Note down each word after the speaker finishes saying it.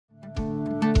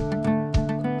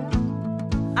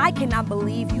I cannot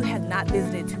believe you have not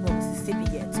visited Tupelo,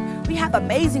 Mississippi yet. We have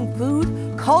amazing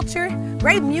food, culture,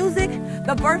 great music,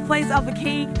 the birthplace of a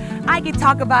king. I can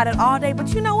talk about it all day,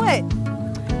 but you know what?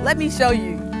 Let me show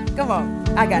you. Come on,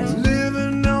 I got you.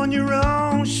 Living on your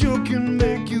own sure can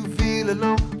make you feel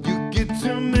alone. You get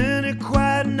too many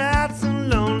quiet nights and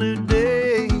lonely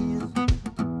days.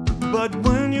 But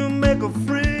when you make a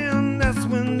friend, that's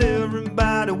when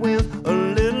everybody wins. A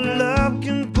little love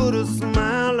can put a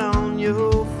smile on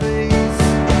your face.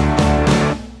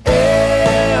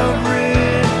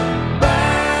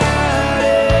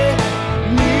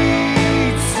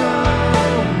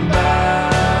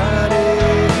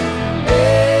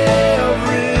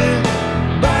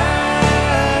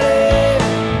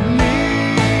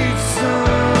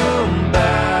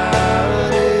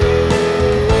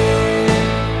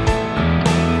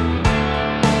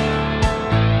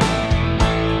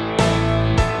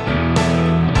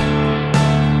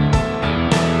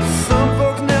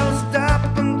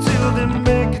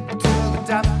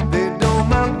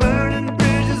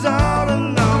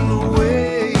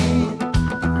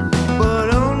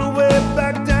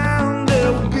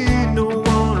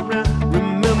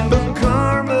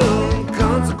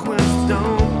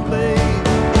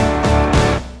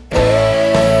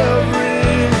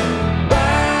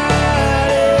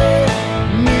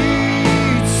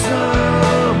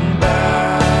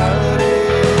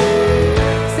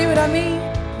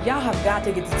 Y'all have got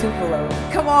to get to Tupelo.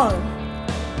 Come on.